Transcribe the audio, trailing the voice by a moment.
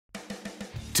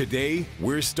Today,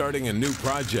 we're starting a new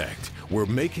project. We're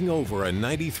making over a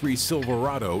 '93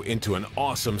 Silverado into an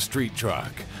awesome street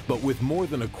truck. But with more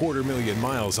than 250,000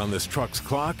 miles on this truck's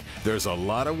clock, there's a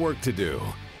lot of work to do.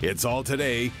 It's all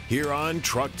today here on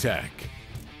Truck Tech.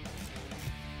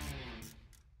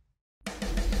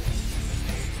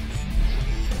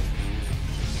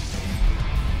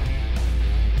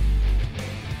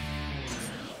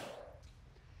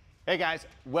 Hey guys,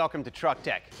 welcome to Truck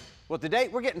Tech. Well, today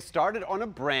we're getting started on a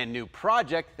brand new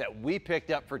project that we picked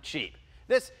up for cheap.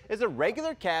 This is a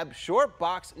regular cab short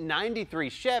box '93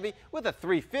 Chevy with a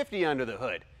 350 under the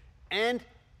hood and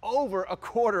over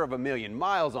 250,000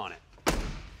 miles on it.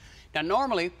 Now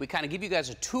normally we kind of give you guys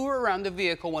a tour around the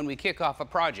vehicle when we kick off a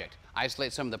project,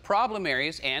 isolate some of the problem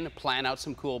areas and plan out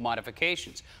some cool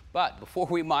modifications. But before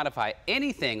we modify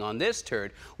anything on this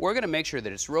turd, we're going to make sure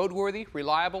that it's roadworthy,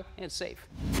 reliable, and safe.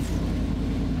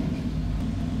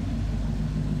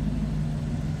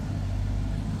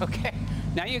 Okay,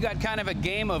 now you got kind of a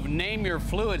game of name your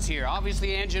fluids here.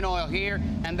 Obviously engine oil here,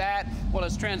 and that, well,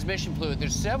 it's transmission fluid.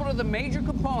 There's several of the major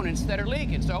components that are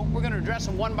leaking, so we're going to address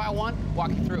them one by one,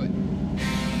 walk you through it.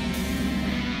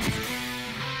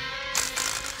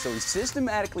 So we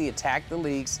systematically attacked the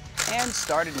leaks and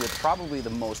started with probably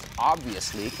the most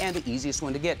obvious leak and the easiest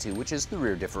one to get to, which is the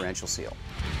rear differential seal.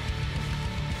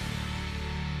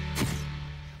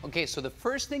 Okay, so the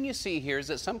first thing you see here is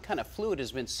that some kind of fluid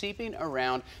has been seeping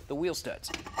around the wheel studs.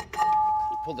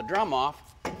 Pull the drum off,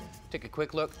 take a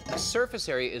quick look. The surface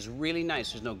area is really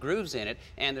nice. There's no grooves in it,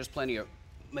 and there's plenty of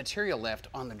material left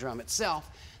on the drum itself.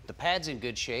 The pad's in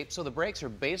good shape, so the brakes are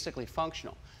basically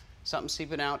functional. Something's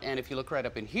seeping out, and if you look right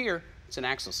up in here, it's an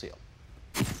Accel seal.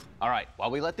 All right,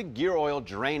 while we let the gear oil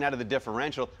drain out of the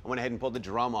differential, I went ahead and pulled the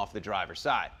drum off the driver's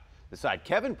side. The side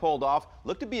Kevin pulled off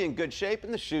looked to be in good shape,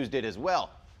 and the shoes did as well.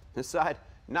 This side,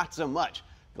 not so much.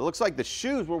 It looks like the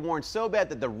shoes were worn so bad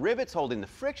that the rivets holding the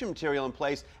friction material in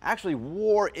place actually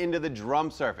wore into the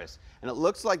drum surface. And it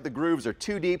looks like the grooves are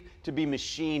too deep to be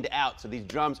machined out, so these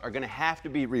drums are going to have to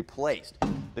be replaced.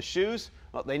 The shoes,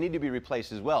 well, they need to be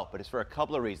replaced as well, but it's for a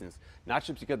couple of reasons. Not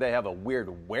just because they have a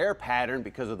weird wear pattern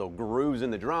because of the grooves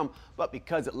in the drum, but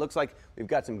because it looks like we've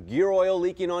got some gear oil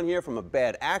leaking on here from a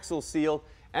bad Accel seal,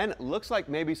 and it looks like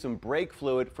maybe some brake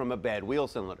fluid from a bad wheel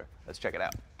cylinder. Let's check it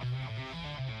out.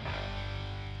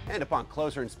 And upon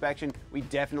closer inspection, we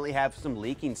definitely have some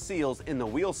leaking seals in the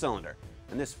wheel cylinder.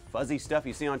 And this fuzzy stuff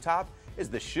you see on top is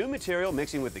the shoe material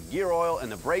mixing with the gear oil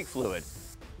and the brake fluid.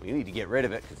 We need to get rid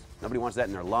of it because nobody wants that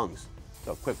in their lungs.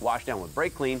 So a quick wash down with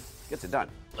brake clean gets it done.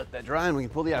 Let that dry and we can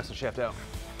pull the axle shaft out.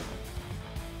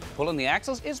 Pulling the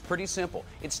axles is pretty simple.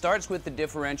 It starts with the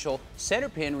differential center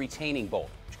pin retaining bolt,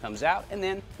 which comes out, and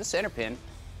then the center pin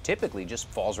typically just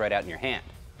falls right out in your hand.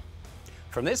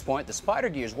 From this point, the spider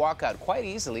gears walk out quite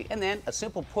easily, and then a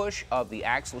simple push of the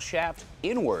axle shaft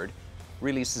inward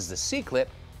releases the C-clip,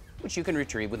 which you can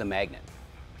retrieve with a magnet.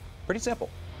 Pretty simple.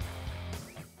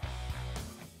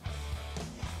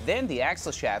 Then the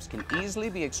axle shafts can easily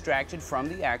be extracted from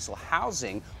the axle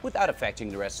housing without affecting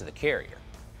the rest of the carrier.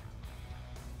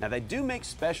 Now they do make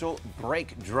special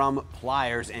brake drum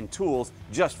pliers and tools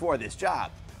just for this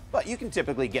job, but you can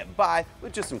typically get by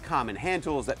with just some common hand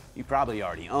tools that you probably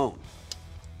already own.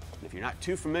 And if you're not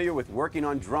too familiar with working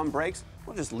on drum brakes,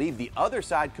 we'll just leave the other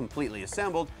side completely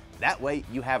assembled. That way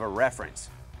you have a reference.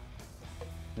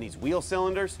 And these wheel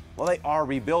cylinders, well, they are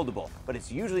rebuildable, but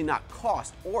it's usually not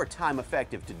cost or time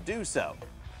effective to do so.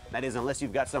 That is, unless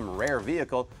you've got some rare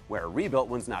vehicle where a rebuilt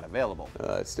one's not available.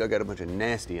 It's still got a bunch of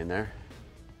nasty in there.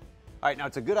 All right, now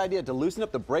it's a good idea to loosen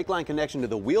up the brake line connection to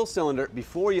the wheel cylinder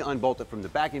before you unbolt it from the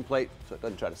backing plate so it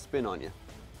doesn't try to spin on you.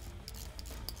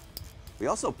 We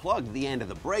also plugged the end of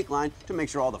the brake line to make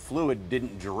sure all the fluid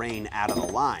didn't drain out of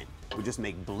the line. It would just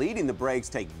make bleeding the brakes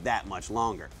take that much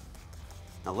longer.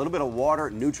 Now, a little bit of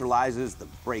water neutralizes the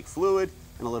brake fluid,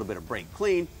 and a little bit of brake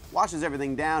clean washes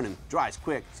everything down and dries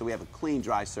quick, so we have a clean,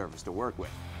 dry surface to work with.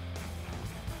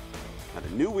 Now, the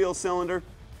new wheel cylinder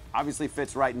obviously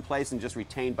fits right in place and just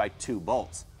retained by 2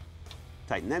 bolts.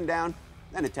 Tighten them down,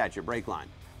 then attach your brake line.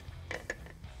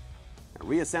 Now,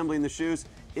 reassembling the shoes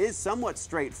is somewhat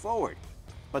straightforward,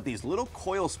 but these little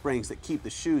coil springs that keep the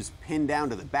shoes pinned down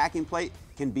to the backing plate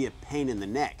can be a pain in the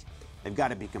neck. They've got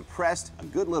to be compressed a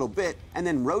good little bit and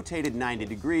then rotated 90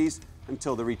 degrees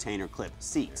until the retainer clip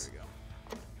seats. There we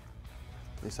go.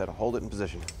 At least how to hold it in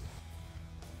position.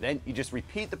 Then you just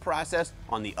repeat the process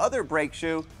on the other brake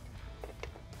shoe,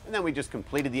 and then we just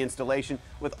completed the installation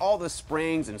with all the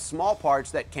springs and small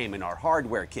parts that came in our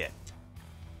hardware kit.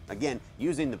 Again,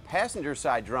 using the passenger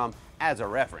side drum as a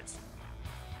reference.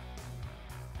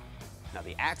 Now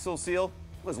the Accel seal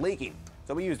was leaking,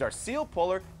 So we used our seal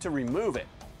puller to remove it.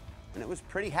 And it was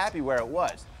pretty happy where it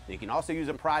was. You can also use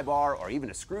a pry bar or even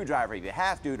a screwdriver if you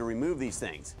have to remove these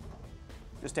things.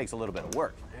 Just takes a little bit of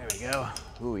work. There we go.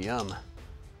 Ooh, yum.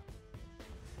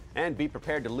 And be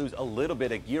prepared to lose a little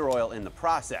bit of gear oil in the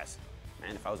process.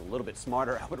 And if I was a little bit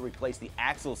smarter, I would have replaced the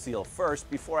axle seal first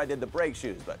before I did the brake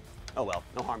shoes, but oh well,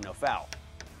 no harm, no foul.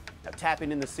 Now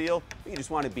tapping in the seal, you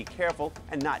just want to be careful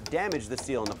and not damage the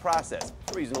seal in the process.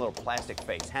 We're using a little plastic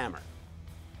face hammer.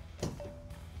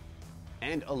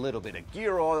 And a little bit of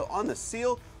gear oil on the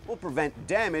seal will prevent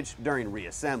damage during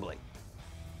reassembly.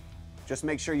 Just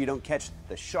make sure you don't catch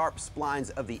the sharp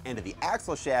splines of the end of the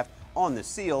axle shaft on the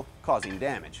seal, causing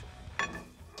damage.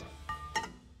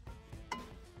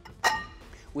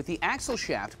 With the axle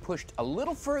shaft pushed a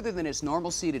little further than its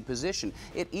normal seated position,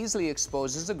 it easily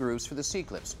exposes the grooves for the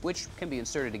C-clips, which can be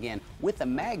inserted again with a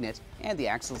magnet, and the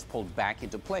axle is pulled back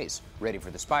into place, ready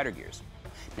for the spider gears.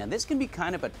 Now this can be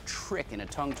kind of a trick and a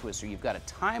tongue twister. You've got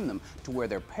to time them to where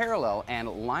they're parallel and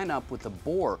line up with the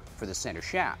bore for the center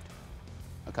shaft.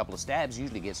 A couple of stabs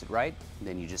usually gets it right,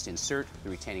 then you just insert the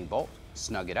retaining bolt,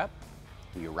 snug it up,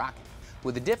 and you're rocking.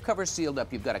 With the diff cover sealed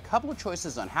up, you've got a couple of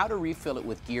choices on how to refill it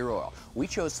with gear oil. We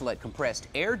chose to let compressed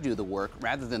air do the work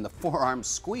rather than the forearm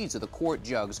squeeze of the quart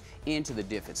jugs into the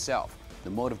diff itself. The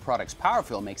Motive Products Power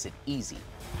Fill makes it easy.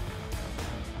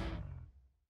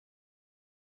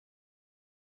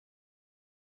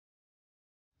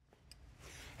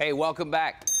 Hey, welcome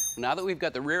back. Now that we've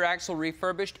got the rear axle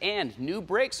refurbished and new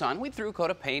brakes on, we threw a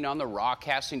coat of paint on the raw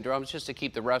casting drums just to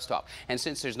keep the rust off. And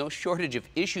since there's no shortage of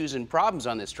issues and problems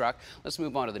on this truck, let's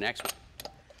move on to the next one.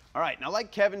 All right, now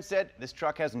like Kevin said, this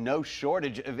truck has no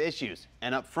shortage of issues.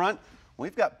 And up front,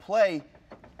 we've got play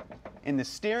in the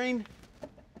steering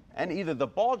and either the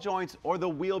ball joints or the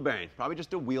wheel bearing. Probably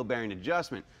just a wheel bearing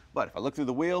adjustment. But if I look through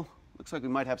the wheel, looks like we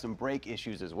might have some brake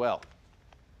issues as well.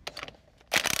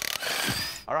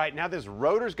 All right, now this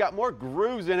rotor's got more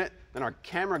grooves in it than our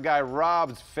camera guy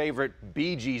Rob's favorite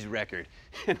Bee Gees record.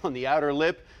 And on the outer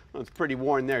lip, well, it's pretty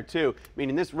worn there too,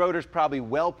 meaning this rotor's probably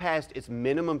well past its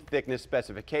minimum thickness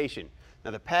specification.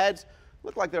 Now the pads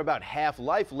look like they're about half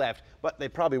life left, but they're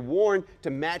probably worn to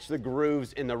match the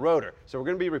grooves in the rotor. So we're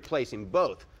going to be replacing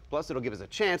both. Plus it'll give us a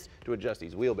chance to adjust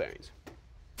these wheel bearings.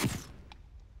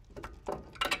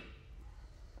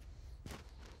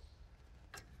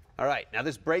 All right, now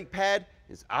this brake pad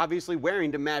is obviously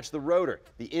wearing to match the rotor.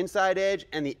 The inside edge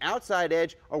and the outside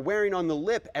edge are wearing on the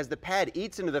lip as the pad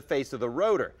eats into the face of the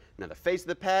rotor. Now the face of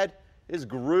the pad is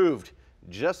grooved,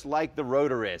 just like the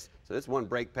rotor is. So this one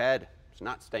brake pad is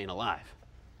not staying alive.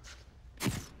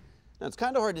 Now it's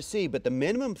kind of hard to see, but the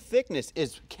minimum thickness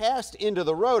is cast into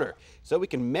the rotor. So we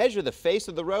can measure the face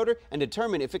of the rotor and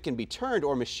determine if it can be turned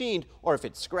or machined or if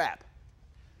it's scrap.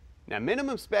 Now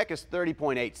minimum spec is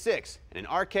 30.86, and in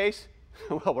our case,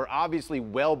 well, we're obviously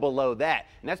well below that.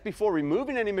 And that's before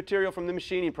removing any material from the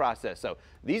machining process. So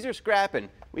these are scrap and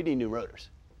we need new rotors.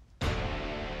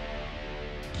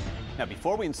 Now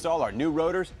before we install our new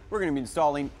rotors, we're going to be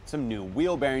installing some new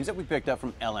wheel bearings that we picked up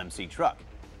from LMC Truck.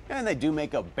 And they do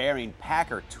make a bearing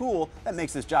packer tool that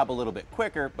makes this job a little bit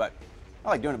quicker, but I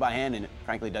like doing it by hand and it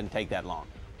frankly doesn't take that long.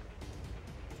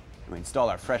 We install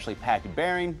our freshly packed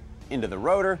bearing into the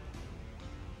rotor,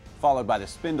 followed by the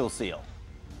spindle seal.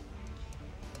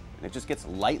 And it just gets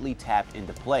lightly tapped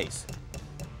into place.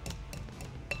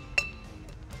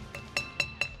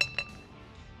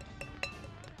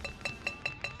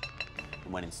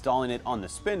 And when installing it on the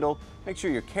spindle, make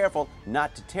sure you're careful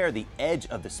not to tear the edge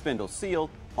of the spindle seal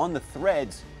on the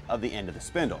threads of the end of the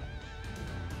spindle.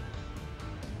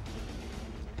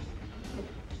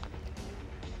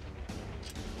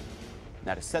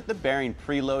 Now to set the bearing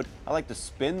preload, I like to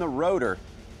spin the rotor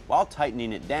while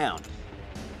tightening it down.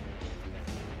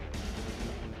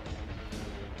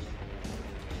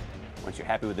 Once you're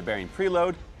happy with the bearing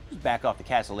preload, just back off the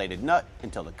castellated nut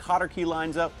until the cotter key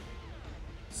lines up,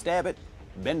 stab it,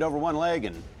 bend over one leg,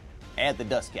 and add the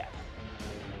dust cap.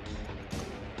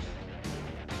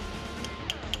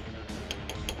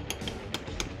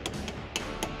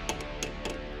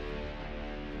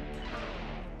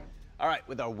 All right,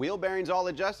 with our wheel bearings all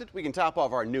adjusted, we can top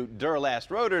off our new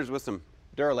Duralast rotors with some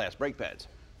Duralast brake pads.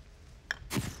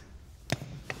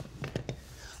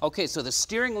 Okay, so the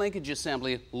steering linkage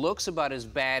assembly looks about as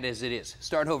bad as it is.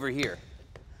 Start over here.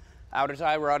 Outer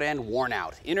tie rod end worn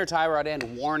out. Inner tie rod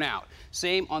end worn out.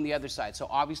 Same on the other side. So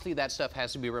obviously that stuff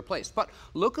has to be replaced. But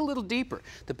look a little deeper.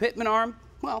 The pitman arm,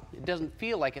 well, it doesn't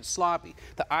feel like it's sloppy.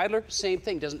 The idler, same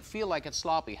thing, doesn't feel like it's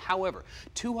sloppy. However,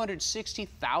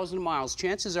 260,000 miles,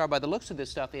 chances are by the looks of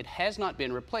this stuff, it has not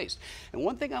been replaced. And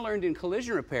one thing I learned in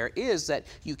collision repair is that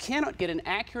you cannot get an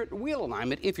accurate wheel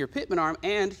alignment if your pitman arm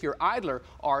and your idler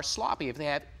are sloppy. If they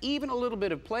have even a little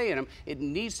bit of play in them, it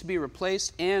needs to be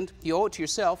replaced, and you owe it to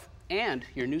yourself and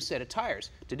your new set of tires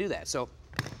to do that. So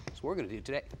that's what we're going to do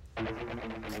today.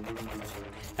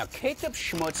 Now, caked up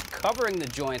schmutz covering the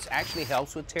joints actually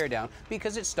helps with teardown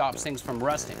because it stops things from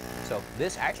rusting. So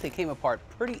this actually came apart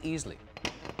pretty easily.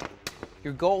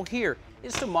 Your goal here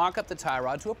is to mock up the tie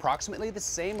rod to approximately the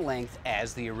same length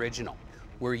as the original.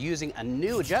 We're using a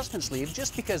new adjustment sleeve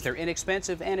just because they're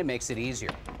inexpensive and it makes it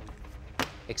easier.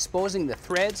 Exposing the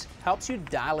threads helps you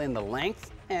dial in the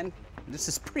length, and this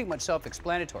is pretty much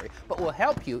self-explanatory, but will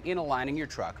help you in aligning your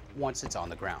truck once it's on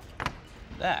the ground.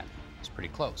 That is pretty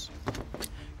close.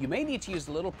 You may need to use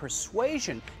a little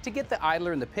persuasion to get the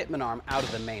idler and the pitman arm out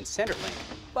of the main center link,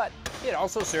 but it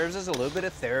also serves as a little bit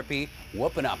of therapy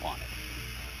whooping up on it.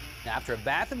 Now, after a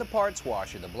bath in the parts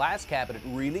washer, the blast cabinet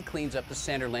really cleans up the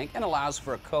center link and allows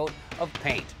for a coat of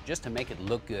paint just to make it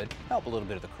look good, help a little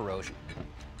bit of the corrosion.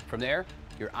 From there,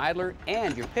 your idler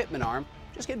and your pitman arm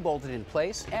just get bolted in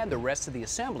place and the rest of the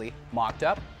assembly mocked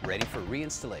up, ready for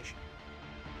reinstallation.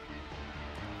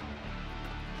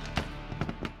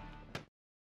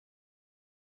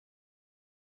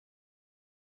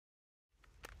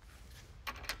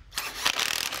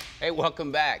 Hey,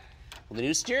 welcome back. Well, the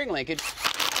new steering linkage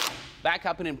back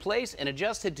up and in place and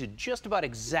adjusted to just about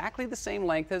exactly the same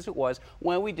length as it was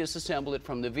when we disassembled it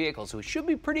from the vehicle. So it should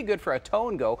be pretty good for a tow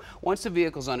and go once the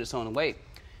vehicle's on its own weight.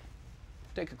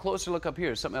 Take a closer look up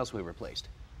here. Something else we replaced.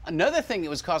 Another thing that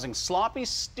was causing sloppy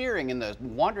steering in the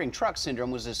wandering truck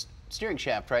syndrome was this steering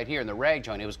shaft right here in the rag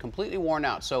joint. It was completely worn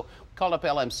out. So we called up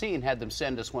LMC and had them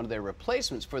send us one of their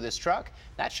replacements for this truck.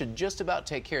 That should just about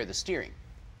take care of the steering.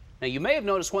 Now, you may have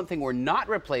noticed one thing we're not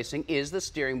replacing is the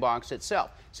steering box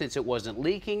itself. Since it wasn't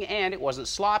leaking and it wasn't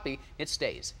sloppy, it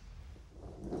stays.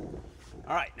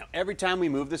 All right, now every time we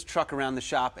move this truck around the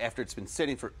shop after it's been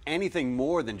sitting for anything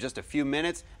more than just a few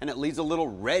minutes, and it leaves a little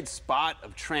red spot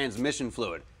of transmission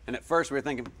fluid. And at first we were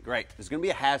thinking, great, there's going to be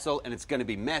a hassle and it's going to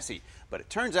be messy. But it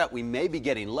turns out we may be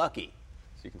getting lucky.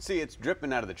 So you can see it's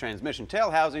dripping out of the transmission tail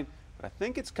housing, but I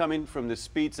think it's coming from this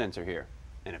speed sensor here.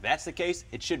 And if that's the case,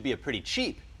 it should be a pretty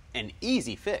cheap and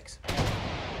easy fix.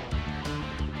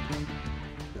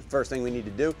 The first thing we need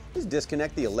to do is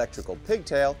disconnect the electrical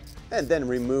pigtail and then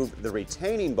remove the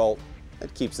retaining bolt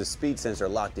that keeps the speed sensor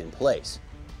locked in place.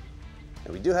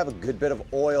 And we do have a good bit of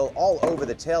oil all over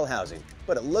the tail housing,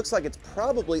 but it looks like it's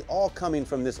probably all coming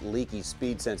from this leaky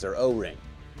speed sensor O-ring.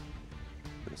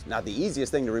 It's not the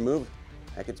easiest thing to remove.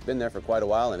 Heck, it's been there for quite a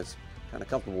while and it's kind of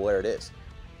comfortable where it is.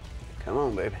 Come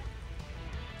on, baby.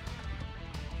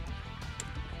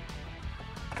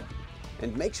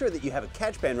 And make sure that you have a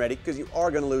catch pan ready because you are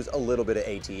going to lose a little bit of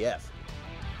ATF.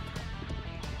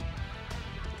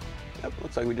 Yep,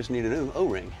 looks like we just need a new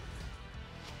O-ring.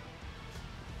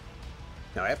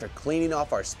 Now, after cleaning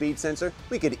off our speed sensor,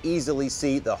 we could easily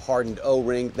see the hardened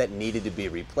O-ring that needed to be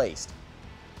replaced.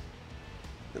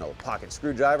 An old pocket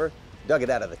screwdriver dug it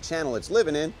out of the channel it's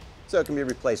living in, so it can be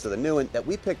replaced with a new one that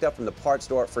we picked up from the parts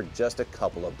store for just a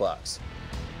couple of bucks.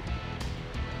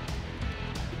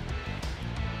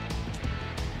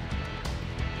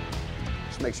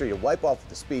 Make sure you wipe off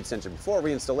the speed sensor before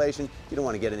reinstallation. You don't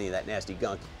want to get any of that nasty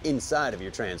gunk inside of your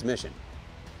transmission.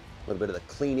 A little bit of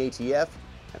the clean ATF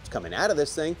that's coming out of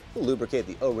this thing will lubricate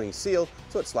the O-ring seal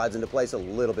so it slides into place a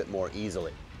little bit more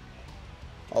easily.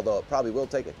 Although it probably will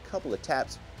take a couple of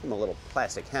taps from a little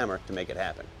plastic hammer to make it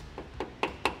happen.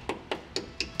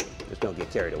 Just don't get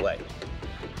carried away.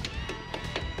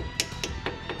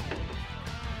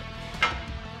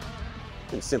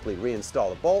 And simply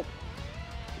reinstall the bolt.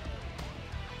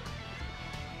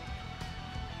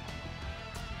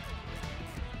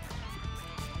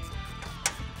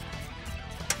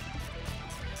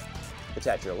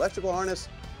 Attach your electrical harness,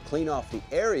 clean off the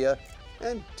area,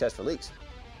 and test for leaks.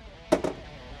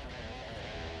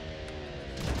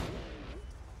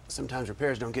 Sometimes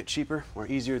repairs don't get cheaper or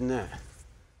easier than that.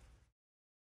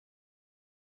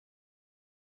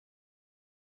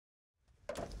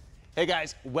 Hey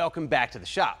guys, welcome back to the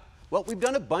shop. Well, we've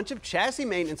done a bunch of chassis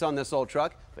maintenance on this old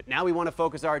truck, but now we want to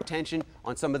focus our attention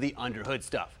on some of the underhood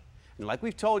stuff. And like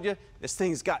we've told you, this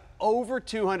thing's got over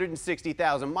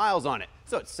 260,000 miles on it.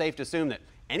 So it's safe to assume that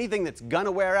anything that's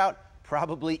gonna wear out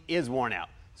probably is worn out.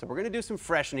 So we're gonna do some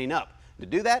freshening up. To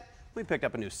do that, we picked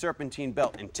up a new serpentine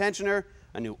belt and tensioner,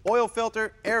 a new oil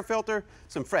filter, air filter,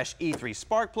 some fresh E3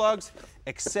 spark plugs,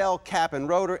 Accel cap and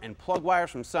rotor and plug wires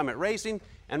from Summit Racing,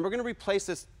 and we're going to replace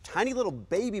this tiny little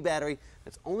baby battery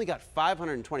that's only got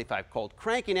 525 cold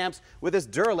cranking amps with this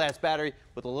Duralast battery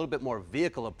with a little bit more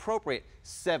vehicle appropriate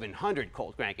 700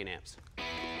 cold cranking amps.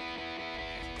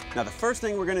 Now the first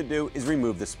thing we're going to do is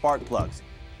remove the spark plugs.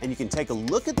 And you can take a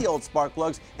look at the old spark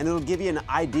plugs and it'll give you an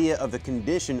idea of the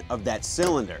condition of that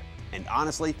cylinder. And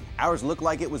honestly, ours looked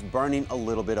like it was burning a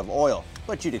little bit of oil,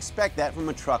 but you'd expect that from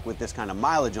a truck with this kind of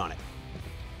mileage on it.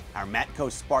 Our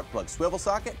Matco spark plug swivel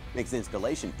socket makes the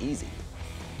installation easy.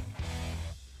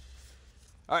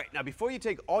 All right, now before you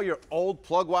take all your old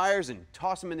plug wires and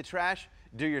toss them in the trash,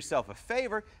 do yourself a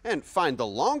favor and find the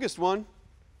longest one,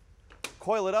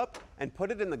 coil it up, and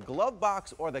put it in the glove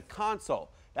box or the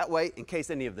console. That way, in case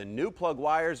any of the new plug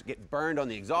wires get burned on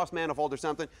the exhaust manifold or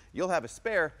something, you'll have a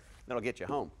spare that'll get you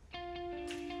home.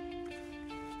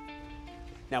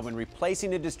 Now, when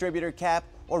replacing a distributor cap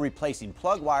or replacing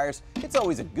plug wires, it's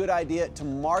always a good idea to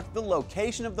mark the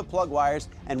location of the plug wires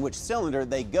and which cylinder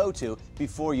they go to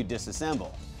before you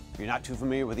disassemble. If you're not too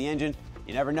familiar with the engine,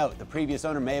 you never know. The previous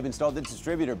owner may have installed the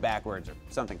distributor backwards or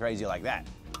something crazy like that.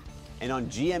 And on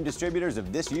GM distributors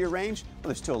of this year range, well,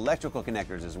 there's 2 electrical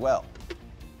connectors as well.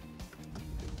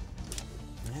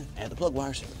 Add the plug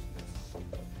wires.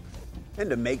 And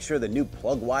to make sure the new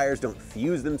plug wires don't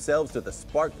fuse themselves to the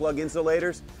spark plug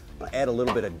insulators, I'll add a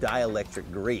little bit of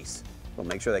dielectric grease. We'll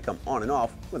make sure they come on and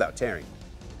off without tearing.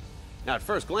 Now at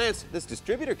first glance, this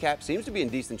distributor cap seems to be in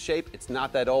decent shape. It's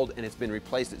not that old and it's been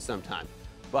replaced at some time.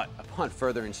 But upon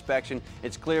further inspection,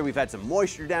 it's clear we've had some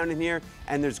moisture down in here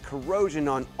and there's corrosion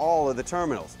on all of the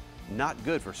terminals. Not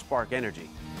good for spark energy.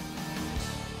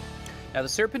 Now the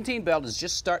serpentine belt is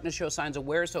just starting to show signs of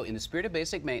wear, so in the spirit of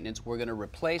basic maintenance, we're going to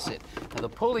replace it. Now the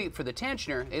pulley for the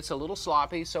tensioner, it's a little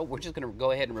sloppy, so we're just going to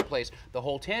go ahead and replace the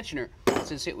whole tensioner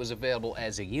since it was available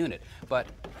as a unit. But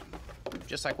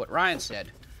just like what Ryan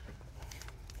said,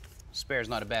 spare is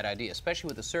not a bad idea, especially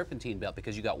with the serpentine belt,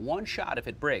 because you got one shot if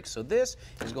it breaks. So this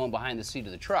is going behind the seat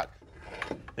of the truck.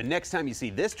 The next time you see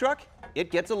this truck, it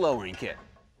gets a lowering kit.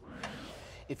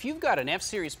 If you've got an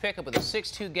F-Series pickup with a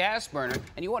 6.2 gas burner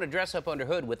and you want to dress up under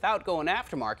hood without going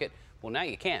aftermarket, well, now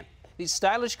you can. These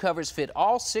stylish covers fit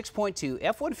all 6.2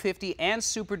 F-150 and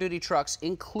Super Duty trucks,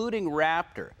 including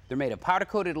Raptor. They're made of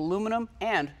powder-coated aluminum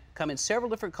and come in several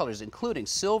different colors, including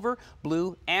silver,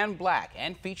 blue, and black,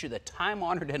 and feature the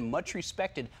time-honored and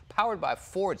much-respected Powered by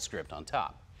Ford script on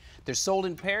top. They're sold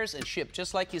in pairs and shipped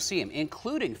just like you see them,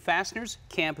 including fasteners,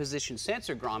 cam position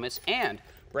sensor grommets, and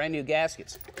brand new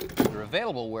gaskets. They're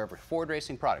available wherever Ford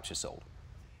racing products are sold.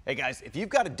 Hey guys, if you've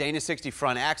got a Dana 60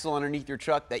 front axle underneath your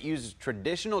truck that uses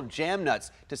traditional jam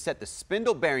nuts to set the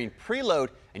spindle bearing preload,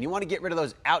 and you want to get rid of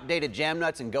those outdated jam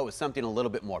nuts and go with something a little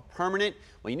bit more permanent,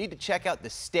 well, you need to check out the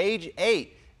Stage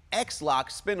 8 X-Lock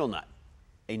spindle nut.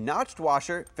 A notched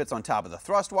washer fits on top of the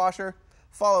thrust washer,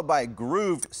 followed by a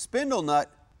grooved spindle nut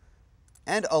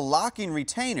and a locking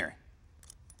retainer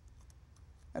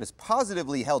that is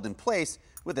positively held in place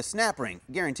with a snap ring,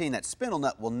 guaranteeing that spindle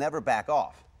nut will never back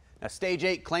off. Now, Stage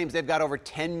 8 claims they've got over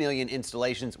 10 million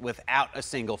installations without a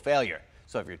single failure.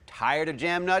 So if you're tired of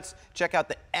jam nuts, check out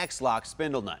the X-Lock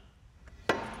spindle nut.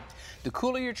 The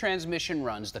cooler your transmission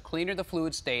runs, the cleaner the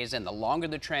fluid stays, and the longer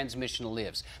the transmission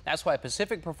lives. That's why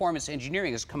Pacific Performance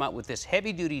Engineering has come out with this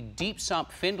heavy-duty,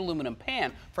 deep-sump finned aluminum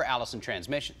pan for Allison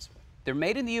transmissions. They're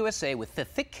made in the USA with the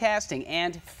thick casting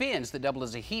and fins that double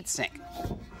as a heat sink.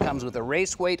 Comes with a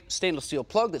race weight stainless steel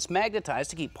plug that's magnetized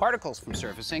to keep particles from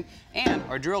surfacing, and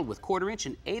are drilled with 1/4"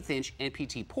 and 1/8"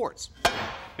 NPT ports,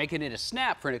 making it a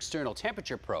snap for an external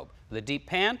temperature probe. The deep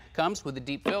pan comes with a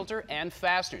deep filter and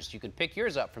fasteners. You can pick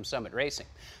yours up from Summit Racing.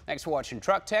 Thanks for watching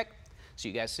Truck Tech. See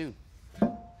you guys soon.